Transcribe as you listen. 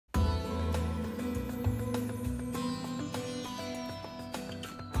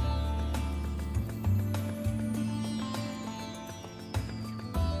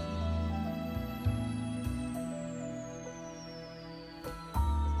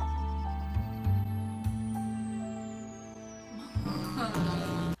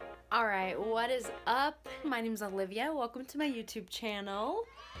What is up? My name is Olivia. Welcome to my YouTube channel.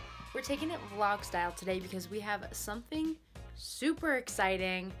 We're taking it vlog style today because we have something super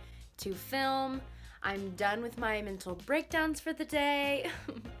exciting to film. I'm done with my mental breakdowns for the day.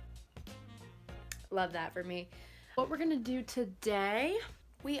 Love that for me. What we're gonna do today,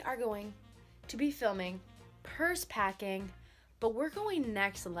 we are going to be filming purse packing, but we're going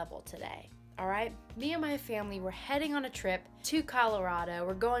next level today. All right, me and my family, we're heading on a trip to Colorado.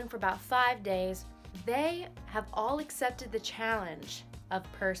 We're going for about 5 days. They have all accepted the challenge of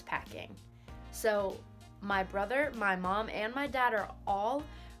purse packing. So my brother, my mom, and my dad are all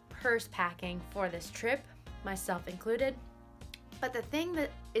purse packing for this trip, myself included. But the thing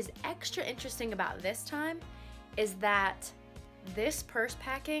that is extra interesting about this time is that this purse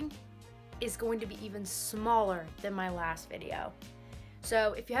packing is going to be even smaller than my last video.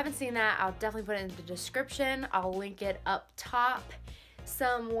 So if you haven't seen that, I'll definitely put it in the description. I'll link it up top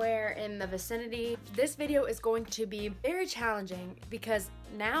somewhere in the vicinity. This video is going to be very challenging because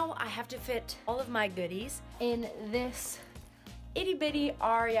now I have to fit all of my goodies in this itty bitty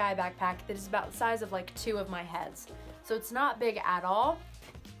REI backpack that is about the size of like 2 of my heads. So it's not big at all.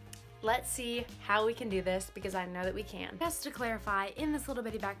 Let's see how we can do this because I know that we can. Just to clarify, in this little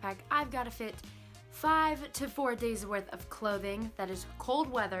bitty backpack, I've got to fit 5 to 4 days worth of clothing that is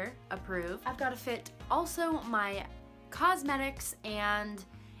cold weather approved. I've got to fit also my cosmetics and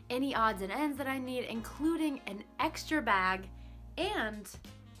any odds and ends that I need, including an extra bag and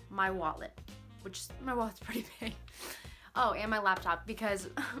my wallet, which my wallet's pretty big. Oh, and my laptop because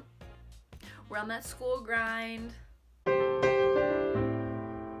we're on that school grind.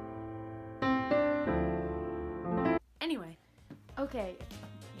 Anyway, okay.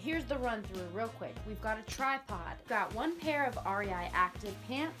 Here's the run through real quick. We've got a tripod, got 1 pair of REI active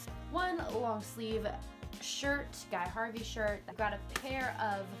pants, 1 long sleeve shirt, Guy Harvey shirt. I've got a pair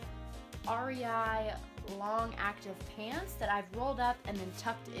of REI long active pants that I've rolled up and then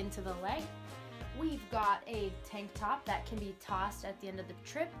tucked into the leg. We've got a tank top that can be tossed at the end of the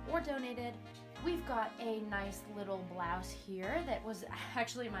trip or donated. We've got a nice little blouse here that was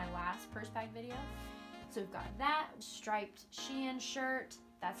actually my last purse pack video. So we've got that striped Shein shirt.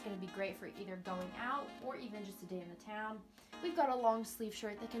 That's gonna be great for either going out or even just a day in the town. We've got a long sleeve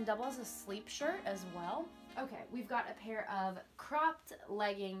shirt that can double as a sleep shirt as well. Okay, we've got a pair of cropped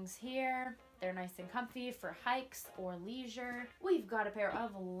leggings here. They're nice and comfy for hikes or leisure. We've got a pair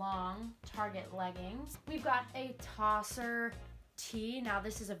of long Target leggings. We've got a tosser tee. Now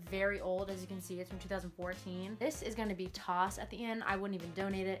this is a very old, as you can see, it's from 2014. This is gonna be tossed at the end. I wouldn't even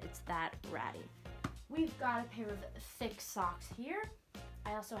donate it, it's that ratty. We've got a pair of thick socks here.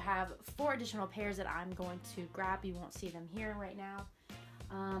 I also have 4 additional pairs that I'm going to grab. You won't see them here right now.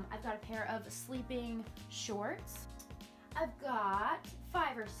 I've got a pair of sleeping shorts. I've got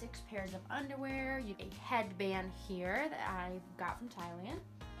 5 or 6 pairs of underwear. A headband here that I got from Thailand,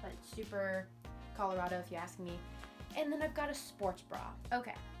 but super Colorado if you ask me. And then I've got a sports bra.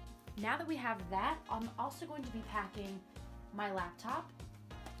 Okay, now that we have that, I'm also going to be packing my laptop,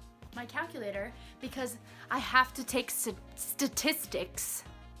 my calculator, because I have to take statistics.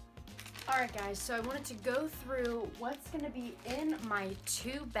 All right guys, so I wanted to go through what's gonna be in my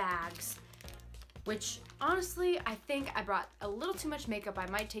 2 bags, which honestly, I think I brought a little too much makeup. I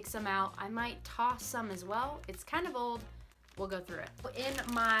might take some out. I might toss some as well. It's kind of old. We'll go through it.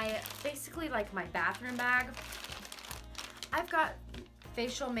 In my, basically like my bathroom bag, I've got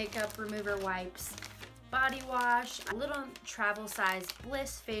facial makeup remover wipes, body wash, a little travel size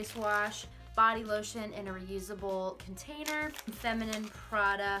Bliss face wash, body lotion in a reusable container, feminine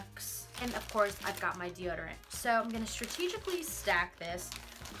products, and of course I've got my deodorant. So I'm gonna strategically stack this.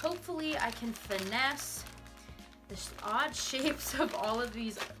 Hopefully I can finesse the odd shapes of all of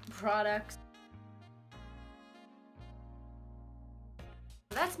these products.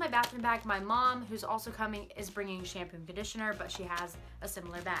 That's my bathroom bag. My mom, who's also coming, is bringing shampoo and conditioner, but she has a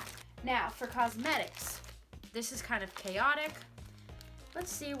similar bag. Now for cosmetics, this is kind of chaotic.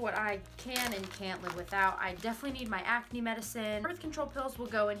 Let's see what I can and can't live without. I definitely need my acne medicine. Birth control pills will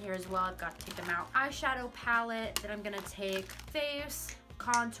go in here as well. I've got to take them out. Eyeshadow palette that I'm gonna take. Face,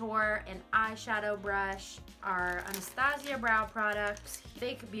 contour, and eyeshadow brush. Our Anastasia brow products.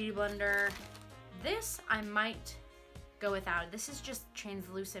 Fake beauty blender. This I might go without. This is just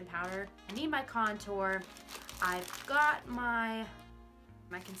translucent powder. I need my contour. I've got my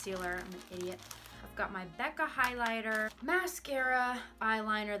concealer. I'm an idiot. I've got my Becca highlighter, mascara,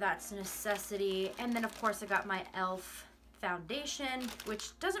 eyeliner, that's a necessity, and then of course I got my e.l.f. foundation,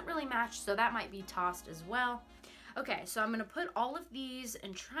 which doesn't really match, so that might be tossed as well. Okay, so I'm gonna put all of these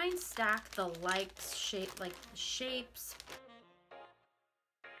and try and stack the shapes.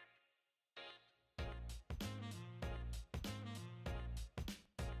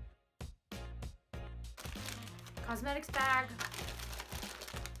 cosmetics bag.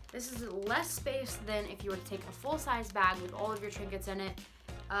 This is less space than if you were to take a full-size bag with all of your trinkets in it.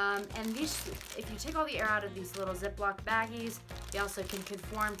 And these, if you take all the air out of these little Ziploc baggies, they also can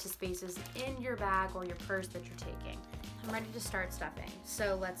conform to spaces in your bag or your purse that you're taking. I'm ready to start stuffing,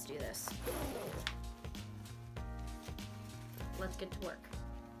 so let's do this. Let's get to work.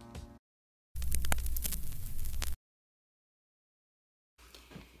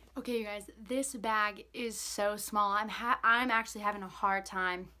 Okay, you guys, this bag is so small. I'm actually having a hard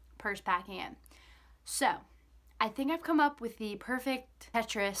time purse packing it. So, I think I've come up with the perfect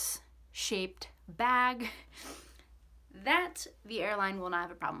Tetris shaped bag that the airline will not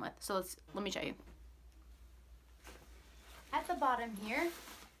have a problem with. So let me show you. At the bottom here,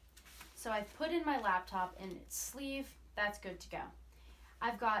 so I've put in my laptop in its sleeve. That's good to go.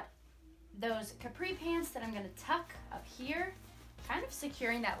 I've got those capri pants that I'm gonna tuck up here, kind of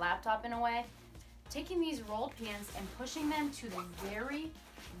securing that laptop in a way. Taking these rolled pants and pushing them to the very,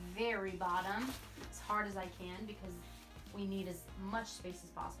 very bottom as hard as I can because we need as much space as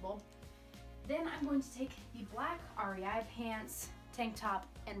possible. Then I'm going to take the black REI pants, tank top,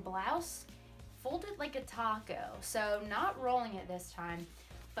 and blouse, fold it like a taco. So not rolling it this time,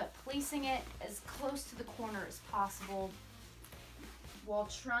 but placing it as close to the corner as possible while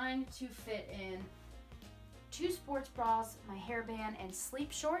trying to fit in 2 sports bras, my hairband, and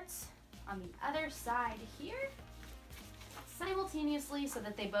sleep shorts on the other side here simultaneously so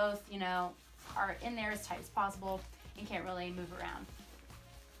that they both, you know, are in there as tight as possible and can't really move around.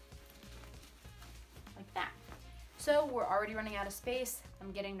 Like that. So we're already running out of space.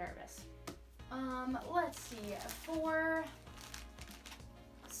 I'm getting nervous. Let's see,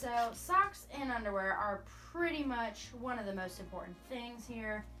 so socks and underwear are pretty much one of the most important things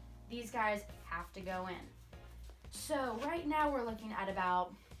here. These guys have to go in. So right now we're looking at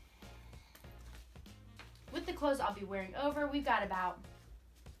about, with the clothes I'll be wearing over, we've got about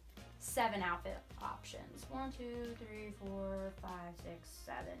 7 outfit options. 1, 2, 3, 4, 5, 6,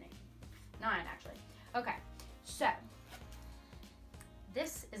 7, 8, 9 actually. Okay, so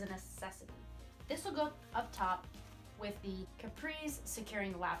this is a necessity. This will go up top with the capris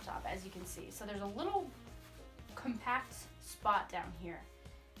securing the laptop, as you can see. So there's a little compact spot down here.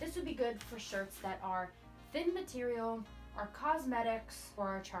 This would be good for shirts that are thin material, our cosmetics, or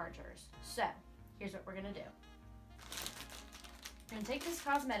our chargers. So here's what we're gonna do. We're gonna take this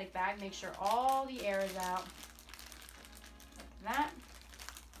cosmetic bag, make sure all the air is out, like that.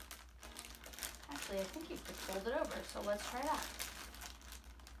 Actually, I think you could fold it over, so let's try that.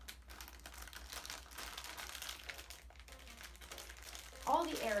 All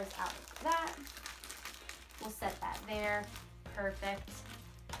the air is out like that. We'll set that there. Perfect.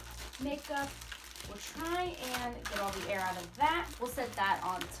 Makeup. We'll try and get all the air out of that. We'll set that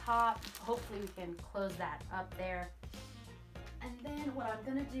on top. Hopefully we can close that up there. And then what I'm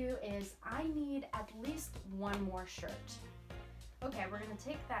gonna do is I need at least one more shirt. Okay, we're gonna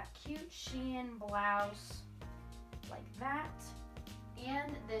take that cute Shein blouse like that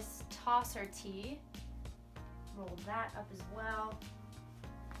and this tosser tee. Roll that up as well.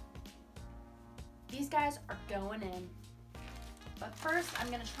 These guys are going in. But first,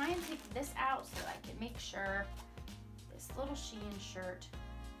 I'm gonna try and take this out so I can make sure this little Shein shirt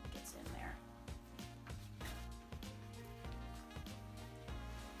gets in there.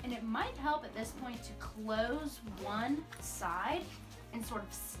 And it might help at this point to close one side and sort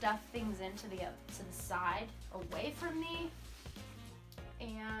of stuff things into the side away from me.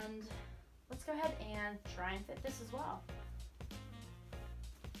 And let's go ahead and try and fit this as well.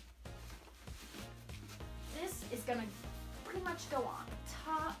 This is gonna pretty much go on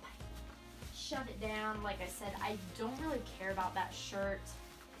top, shove it down. Like I said, I don't really care about that shirt.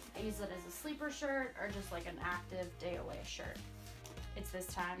 I use it as a sleeper shirt or just like an active day away shirt. It's this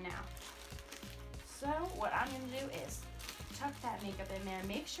time now. So what I'm gonna do is tuck that makeup in there,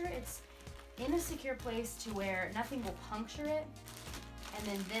 make sure it's in a secure place to where nothing will puncture it. And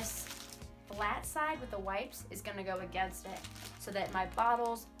then this flat side with the wipes is gonna go against it so that my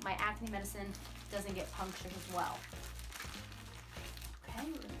bottles, my acne medicine doesn't get punctured as well. Okay,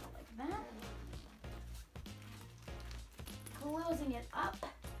 we're gonna go like that. Closing it up,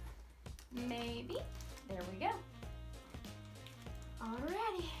 maybe. There we go.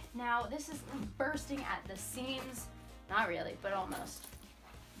 Alrighty, now this is bursting at the seams. Not really, but almost.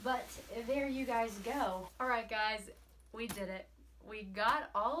 But there you guys go. Alright guys, we did it. We got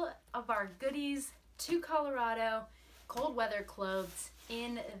all of our goodies to Colorado, cold weather clothes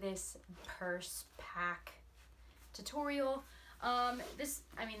in this purse pack tutorial. This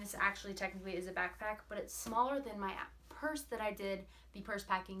actually technically is a backpack, but it's smaller than my purse that I did the purse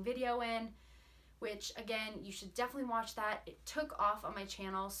packing video in. which again, you should definitely watch that. It took off on my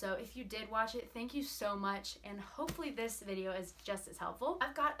channel, so if you did watch it, thank you so much, and hopefully this video is just as helpful.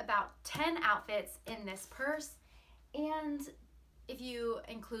 I've got about 10 outfits in this purse, and if you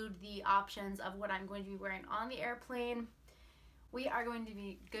include the options of what I'm going to be wearing on the airplane, we are going to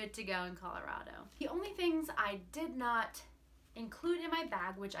be good to go in Colorado. The only things I did not include in my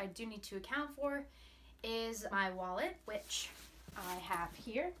bag, which I do need to account for, is my wallet, which I have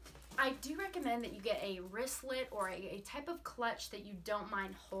here. I do recommend that you get a wristlet or a type of clutch that you don't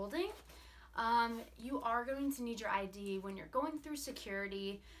mind holding. You are going to need your ID when you're going through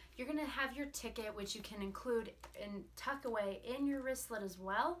security. You're going to have your ticket, which you can include and tuck away in your wristlet as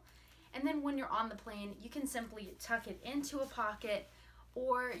well. And then when you're on the plane, you can simply tuck it into a pocket,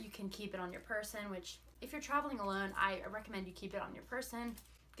 or you can keep it on your person, which if you're traveling alone, I recommend you keep it on your person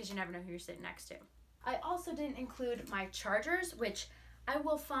because you never know who you're sitting next to. I also didn't include my chargers, which I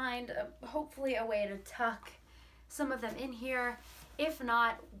will find hopefully a way to tuck some of them in here. If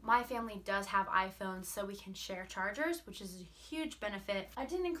not, my family does have iPhones, so we can share chargers, which is a huge benefit. I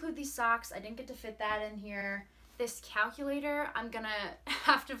didn't include these socks. I didn't get to fit that in here. This calculator, I'm gonna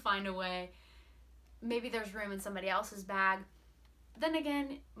have to find a way. Maybe there's room in somebody else's bag. Then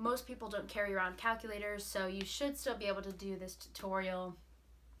again, most people don't carry around calculators, so you should still be able to do this tutorial.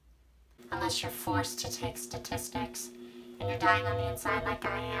 Unless you're forced to take statistics and you're dying on the inside like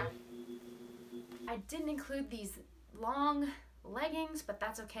I am. I didn't include these long leggings, but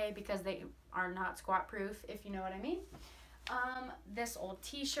that's okay because they are not squat proof, if you know what I mean. This old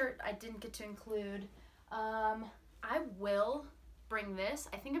t-shirt I didn't get to include. I will bring this.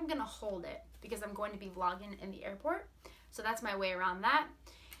 I think I'm gonna hold it because I'm going to be vlogging in the airport, so that's my way around that.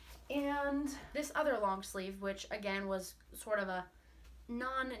 And this other long sleeve, which again was sort of a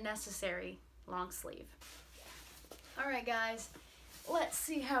non-necessary long sleeve. All right guys, let's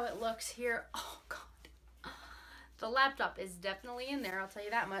see how it looks here. Oh god, the laptop is definitely in there, I'll tell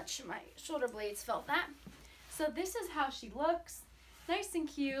you that much. My shoulder blades felt that. So this is how she looks. Nice and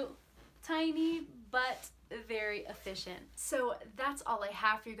cute, tiny, but very efficient. So that's all I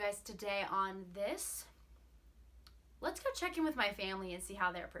have for you guys today on this. Let's go check in with my family and see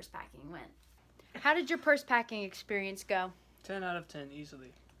how their purse packing went. How did your purse packing experience go? 10 out of 10,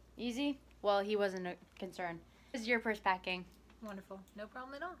 easily. Easy? Well, he wasn't concerned. How is your purse packing? Wonderful. No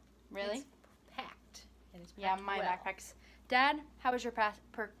problem at all. Really? It's packed. And it's Yeah, packed my well. backpack's. Dad, how was your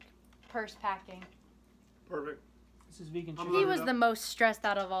purse packing? Perfect. This is vegan He chicken. was the most stressed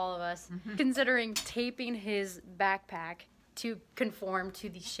out of all of us, considering taping his backpack to conform to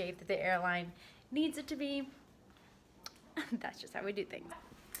the shape that the airline needs it to be. That's just how we do things.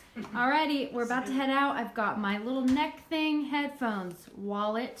 Alrighty, we're about to head out. I've got my little neck thing, headphones,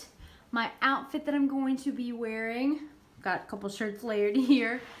 wallet, my outfit that I'm going to be wearing. Got a couple shirts layered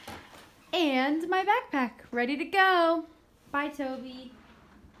here. And my backpack, ready to go. Bye, Toby.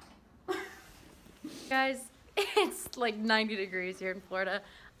 Guys, it's like 90 degrees here in Florida.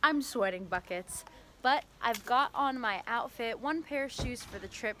 I'm sweating buckets, but I've got on my outfit. One pair of shoes for the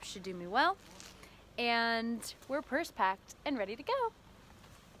trip should do me well. And we're purse packed and ready to go.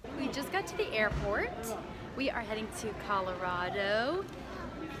 We just got to the airport. We are heading to Colorado.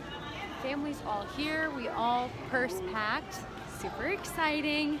 Family's all here. We all purse packed. Super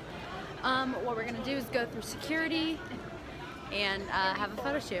exciting. What we're gonna do is go through security and have a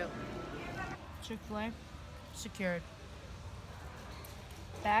photo shoot. Chick-fil-A, secured.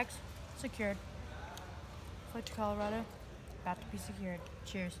 Bags, secured. Flight to Colorado, about to be secured.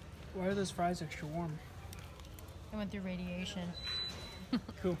 Cheers. Why are those fries extra warm? I went through radiation.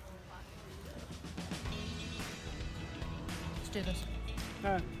 Cool. Let's do this.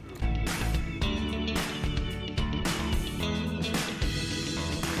 Alright.